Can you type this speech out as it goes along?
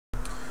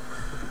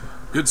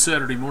Good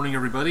Saturday morning,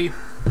 everybody.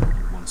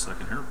 1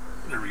 second here.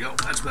 There we go.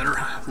 That's better.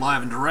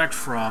 Live and direct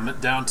from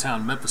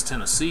downtown Memphis,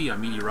 Tennessee. I'm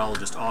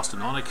meteorologist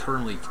Austen Onek,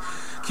 currently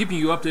keeping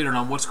you updated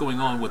on what's going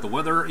on with the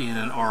weather in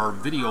our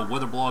video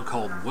weather blog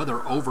called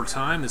Weather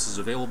Overtime. This is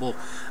available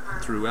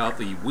throughout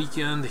the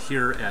weekend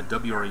here at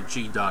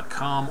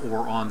WREG.com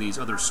or on these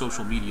other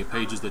social media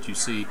pages that you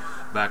see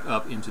back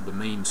up into the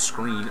main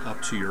screen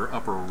up to your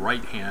upper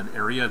right-hand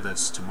area.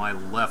 That's to my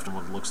left and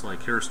what it looks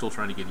like here. Still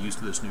trying to get used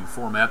to this new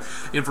format.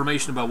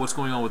 Information about what's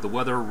going on with the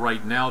weather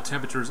right now.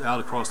 Temperatures out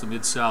across the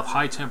Mid-South.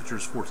 High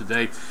temperatures for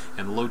today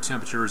and low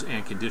temperatures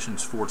and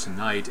conditions for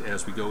tonight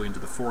as we go into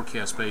the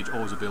forecast page.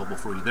 Always available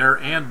for you there.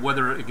 And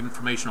weather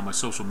information on my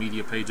social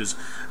media pages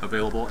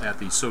available at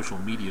the social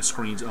media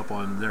screens up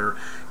on there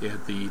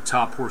at the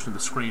top portion of the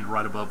screen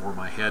right above where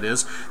my head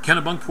is.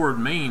 Kennebunkport,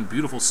 Maine,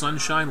 beautiful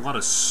sunshine, a lot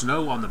of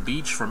snow on the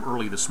beach from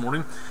early this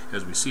morning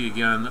as we see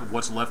again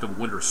what's left of a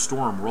winter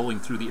storm rolling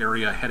through the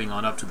area heading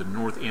on up to the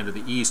north and to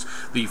the east.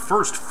 The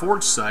first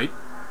Ford site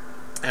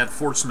at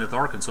Fort Smith,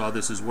 Arkansas.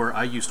 This is where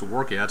I used to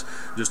work at,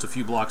 just a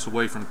few blocks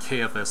away from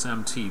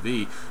KFSM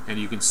TV, and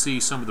you can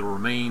see some of the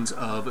remains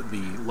of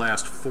the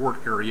last fort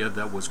area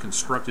that was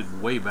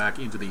constructed way back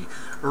into the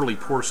early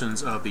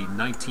portions of the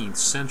 19th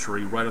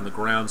century, right on the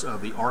grounds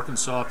of the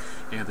Arkansas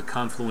and the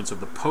confluence of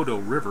the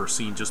Podo River,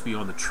 seen just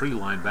beyond the tree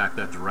line back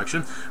that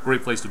direction.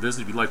 Great place to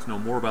visit. If you'd like to know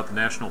more about the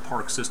National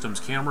Park System's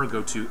camera,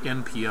 go to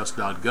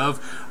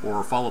nps.gov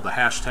or follow the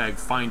hashtag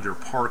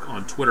FindYourPark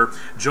on Twitter.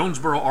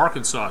 Jonesboro,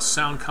 Arkansas,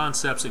 Sound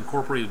Concept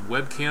Incorporated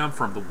webcam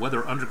from the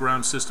Weather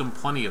Underground system.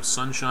 Plenty of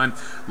sunshine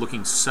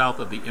looking south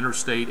of the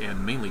interstate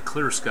and mainly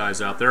clear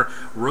skies out there.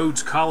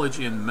 Rhodes College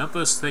in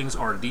Memphis, things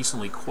are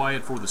decently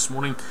quiet for this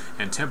morning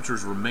and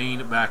temperatures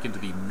remain back into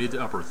the mid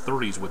to upper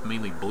 30s with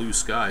mainly blue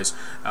skies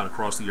out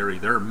across the area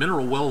there.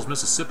 Mineral Wells,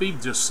 Mississippi,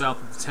 just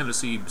south of the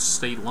Tennessee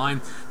state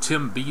line.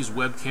 Tim B's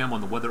webcam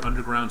on the Weather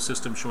Underground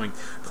system showing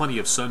plenty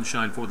of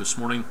sunshine for this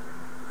morning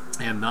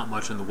and not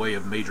much in the way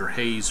of major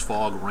haze,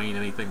 fog, rain,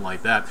 anything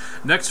like that.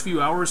 Next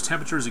few hours,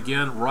 temperatures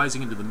again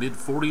rising into the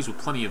mid-40s with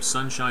plenty of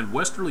sunshine.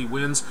 Westerly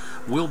winds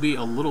will be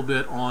a little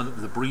bit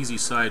on the breezy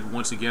side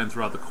once again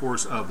throughout the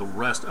course of the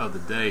rest of the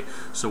day.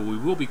 So we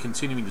will be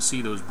continuing to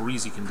see those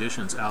breezy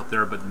conditions out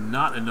there, but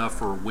not enough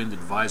for a wind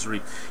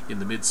advisory in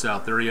the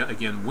Mid-South area.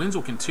 Again, winds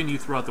will continue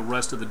throughout the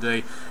rest of the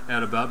day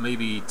at about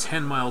maybe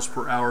 10 miles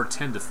per hour,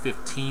 10 to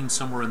 15,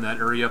 somewhere in that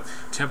area.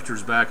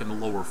 Temperatures back in the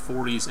lower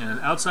 40s, and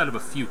outside of a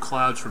few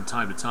clouds from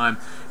time to time,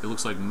 it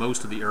looks like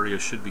most of the area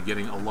should be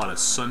getting a lot of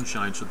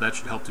sunshine, so that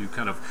should help to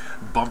kind of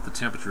bump the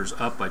temperatures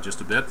up by just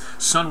a bit.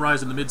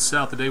 Sunrise in the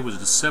Mid-South today was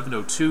at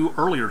 7:02,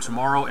 earlier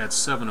tomorrow at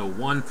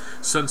 7:01,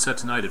 sunset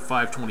tonight at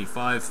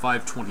 5:25,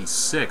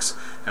 5:26.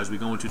 As we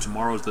go into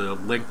tomorrow, as the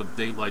length of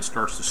daylight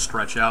starts to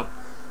stretch out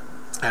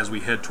as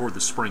we head toward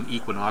the spring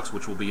equinox,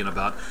 which will be in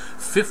about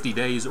 50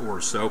 days or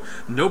so.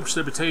 No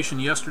precipitation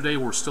yesterday.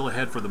 We're still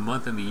ahead for the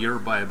month and the year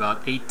by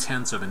about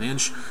 0.8 of an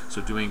inch,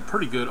 so doing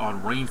pretty good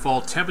on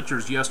rainfall.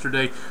 Temperatures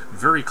yesterday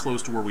very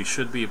close to where we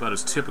should be, about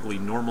as typically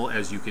normal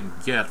as you can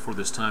get for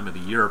this time of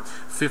the year.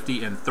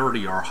 50 and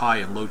 30 are high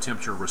and low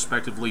temperature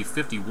respectively.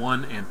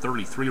 51 and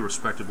 33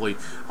 respectively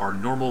are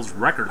normals.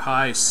 Record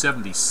high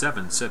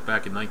 77 set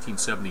back in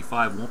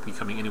 1975. Won't be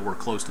coming anywhere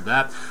close to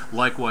that.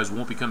 Likewise,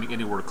 won't be coming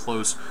anywhere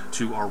close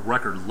to our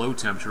record low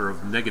temperature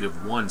of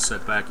 -1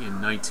 set back in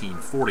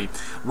 1940.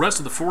 Rest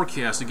of the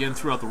forecast again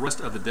throughout the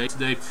rest of the day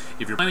today.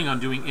 If you're planning on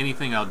doing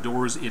anything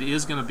outdoors, it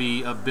is going to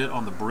be a bit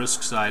on the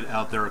brisk side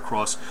out there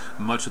across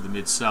much of the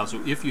Mid-South. So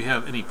if you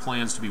have any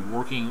plans to be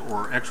working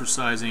or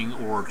exercising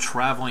or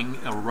traveling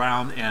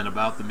around and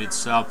about the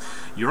Mid-South,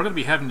 you're going to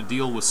be having to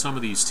deal with some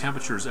of these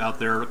temperatures out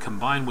there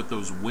combined with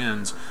those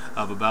winds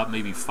of about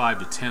maybe 5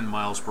 to 10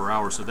 miles per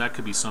hour. So that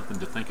could be something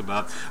to think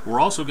about. We're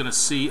also going to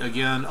see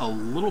again a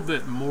little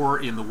bit more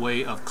in the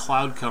way of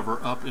cloud cover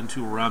up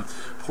into around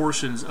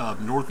portions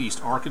of northeast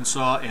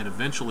Arkansas and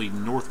eventually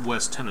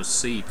northwest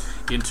Tennessee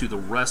into the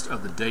rest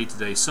of the day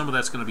today. Some of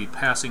that's going to be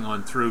passing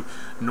on through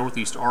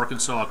northeast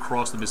Arkansas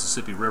across the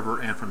Mississippi River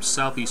and from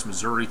southeast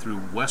Missouri through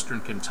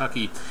western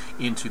Kentucky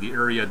into the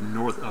area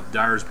north of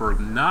Dyersburg.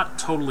 Not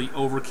totally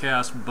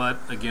overcast, but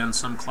again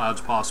some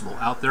clouds possible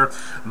out there.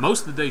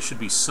 Most of the day should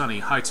be sunny.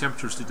 High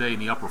temperatures today in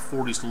the upper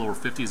 40s to lower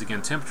 50s.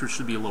 Again, temperatures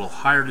should be a little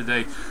higher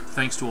today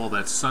thanks to all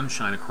that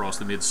sunshine across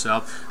the Mid-South.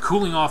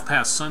 Cooling off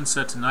past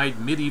sunset tonight,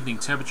 mid-evening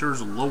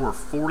temperatures lower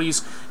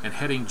 40s and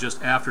heading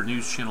just after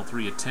News Channel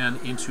 3 at 10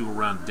 into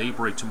around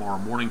daybreak tomorrow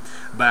morning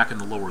back in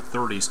the lower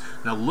 30s.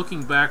 Now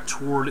looking back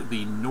toward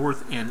the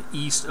north and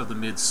east of the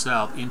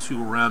Mid-South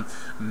into around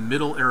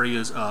middle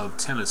areas of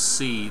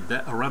Tennessee,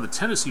 that around the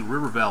Tennessee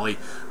River Valley,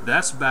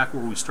 that's back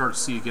where we start to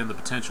see again the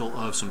potential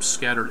of some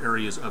scattered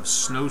areas of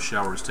snow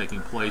showers taking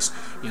place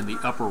in the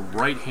upper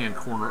right hand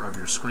corner of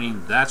your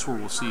screen. That's where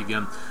we'll see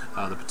again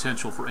the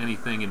potential for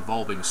anything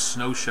involving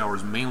expecting snow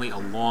showers mainly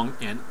along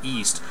and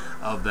east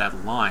of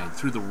that line.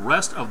 Through the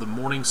rest of the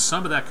morning,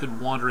 some of that could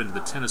wander into the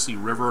Tennessee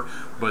River,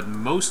 but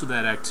most of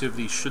that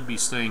activity should be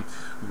staying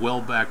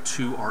well back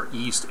to our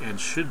east and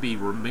should be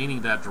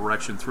remaining that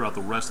direction throughout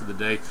the rest of the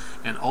day,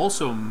 and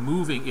also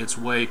moving its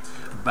way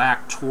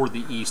back toward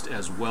the east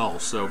as well.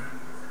 So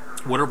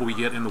whatever we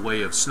get in the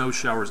way of snow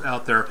showers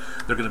out there,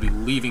 they're going to be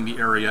leaving the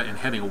area and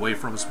heading away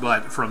from us.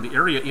 But from the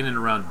area in and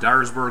around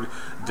Dyersburg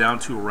down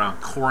to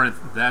around Corinth,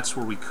 that's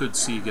where we could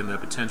see again the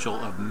potential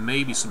of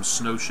maybe some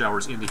snow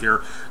showers into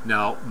here.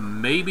 Now,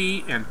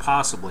 maybe and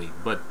possibly,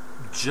 but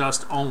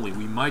just only,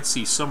 we might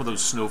see some of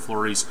those snow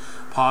flurries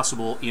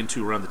possible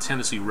into around the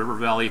Tennessee River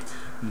Valley,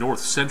 north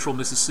central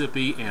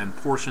Mississippi, and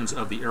portions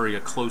of the area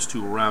close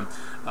to around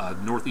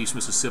northeast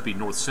Mississippi,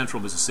 north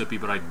central Mississippi,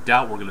 but I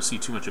doubt we're going to see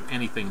too much of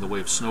anything in the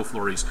way of snow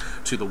flurries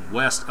to the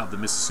west of the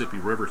Mississippi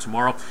River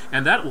tomorrow,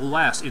 and that will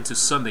last into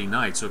Sunday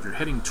night. So if you're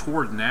heading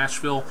toward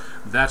Nashville,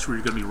 that's where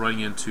you're going to be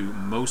running into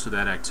most of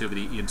that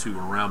activity into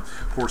and around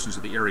portions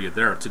of the area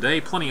there.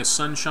 Today, plenty of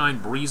sunshine,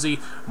 breezy,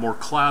 more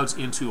clouds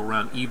into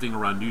around evening,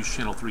 around News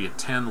Channel 3 at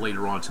 10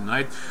 later on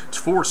tonight.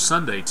 For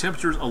Sunday,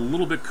 temperatures a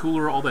little bit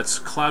cooler. All that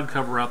cloud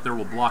cover out there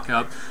will block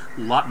out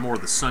a lot more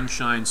of the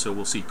sunshine, so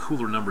we'll see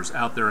cooler numbers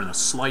out there and a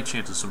slight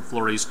chance of some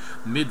flurries.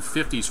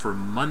 Mid-50s for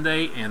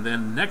Monday, and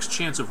then next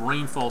chance of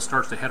rainfall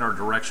starts to head our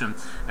direction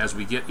as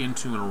we get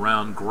into and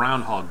around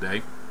Groundhog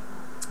Day,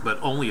 but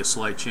only a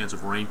slight chance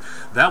of rain.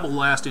 That will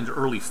last into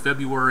early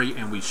February,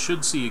 and we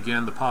should see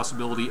again the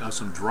possibility of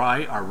some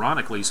dry,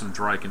 ironically, some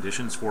dry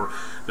conditions for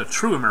the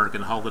true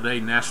American holiday,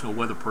 National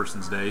Weather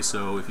Person's Day.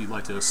 So if you'd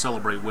like to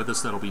celebrate with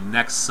us, that'll be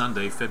next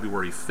Sunday,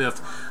 February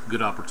 5th.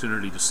 Good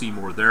opportunity to see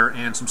more there,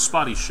 and some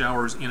spotty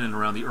showers in and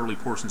around the early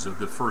portions of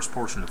the first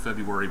portion of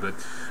February, but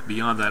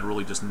beyond that,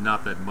 really just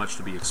not that much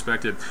to be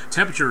expected.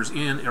 Temperatures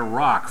in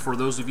Iraq, for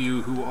those of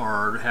you who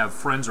have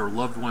friends or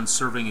loved ones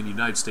serving in the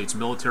United States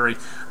military,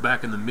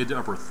 back in the mid to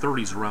upper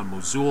 30s around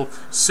Mosul,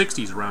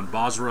 60s around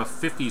Basra,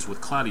 50s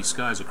with cloudy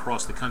skies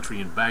across the country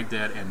in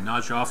Baghdad and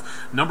Najaf.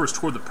 Numbers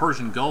toward the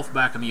Persian Gulf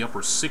back in the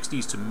upper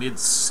 60s to mid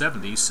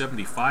 70s,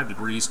 75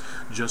 degrees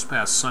just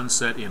past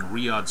sunset in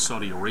Riyadh,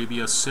 Saudi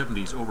Arabia,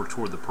 70s over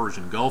toward the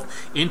Persian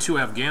Gulf. Into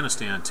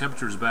Afghanistan,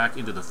 temperatures back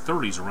into the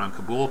 30s around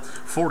Kabul,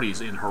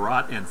 40s in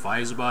Herat and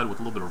Faizabad with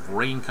a little bit of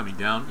rain coming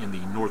down in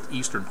the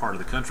northeastern part of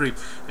the country,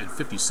 and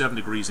 57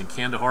 degrees in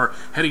Kandahar.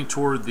 Heading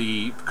toward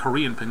the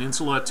Korean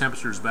Peninsula,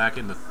 temperatures back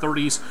in the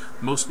 30s,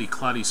 mostly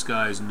cloudy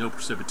skies, no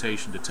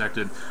precipitation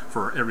detected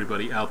for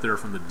everybody out there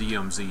from the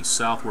DMZ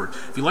southward.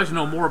 If you'd like to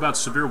know more about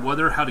severe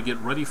weather, how to get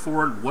ready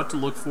for it, what to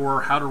look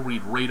for, how to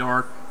read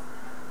radar,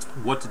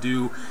 what to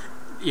do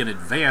in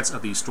advance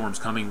of these storms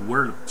coming,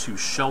 where to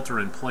shelter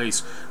in place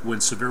when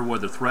severe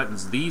weather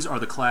threatens, these are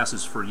the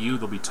classes for you.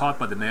 They'll be taught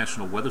by the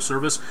National Weather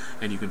Service,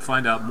 and you can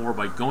find out more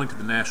by going to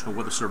the National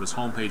Weather Service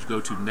homepage. Go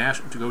to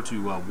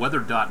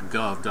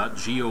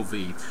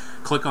weather.gov.gov,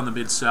 click on the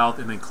Mid-South,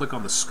 and then click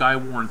on the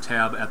Skywarn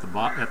tab at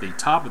the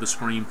top of the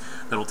screen.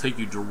 That'll take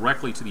you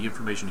directly to the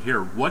information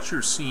here. What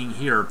you're seeing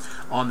here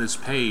on this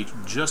page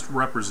just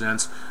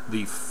represents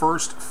the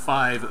first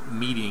 5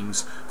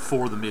 meetings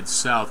for the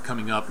Mid-South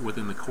coming up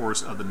within the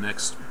course of the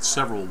next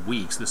several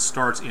weeks. This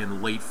starts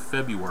in late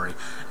February,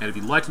 and if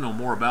you'd like to know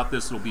more about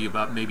this, it'll be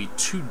about maybe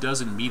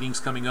 24 meetings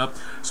coming up.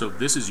 So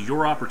this is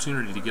your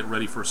opportunity to get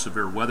ready for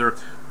severe weather.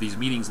 These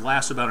meetings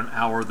last about an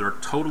hour. They're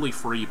totally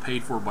free,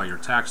 paid for by your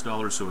tax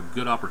dollars, so a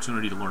good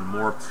opportunity to learn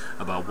more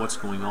about what's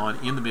going on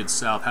in the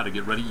Mid-South, how to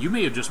get ready. You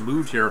may have just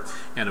moved here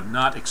and have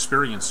not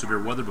experienced severe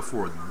weather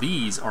before.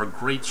 These are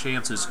great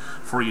chances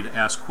for you to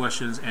ask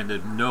questions and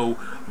to know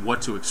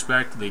what to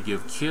expect. They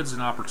give kids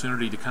an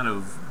opportunity to kind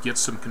of get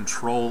some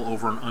control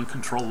over an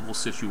uncontrollable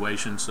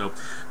situation, so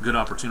good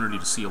opportunity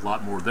to see a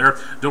lot more there.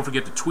 Don't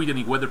forget to tweet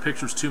any weather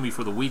pictures to me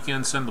for the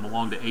weekend. Send them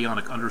along to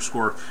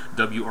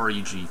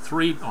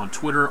Aonic_WREG3 on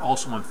Twitter,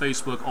 also on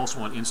Facebook,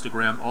 also on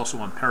Instagram, also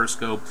on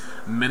Periscope,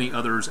 many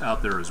others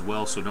out there as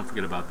well, so don't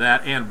forget about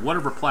that. And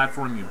whatever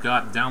platform you've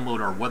got, download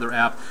our weather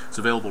app. It's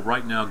available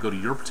right now. Go to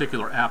your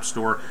particular app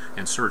store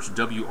and search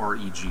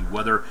WREG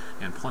Weather,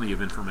 and plenty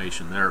of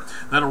information there.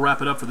 That'll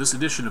wrap it up for this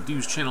edition of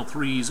News Channel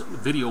 3's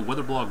video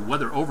weather blog,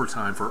 Weather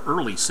Overtime, for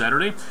early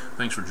Saturday.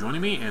 Thanks for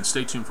joining me, and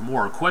stay tuned for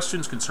more.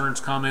 Questions,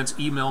 concerns, comments,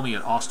 email me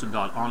at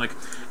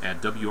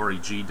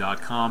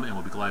austin.onek@wreg.com, and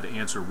we'll be glad to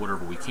answer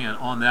whatever we can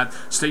on that.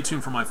 Stay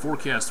tuned for my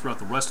forecast throughout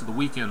the rest of the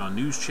weekend on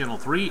News Channel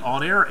 3,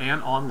 on air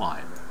and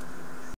online.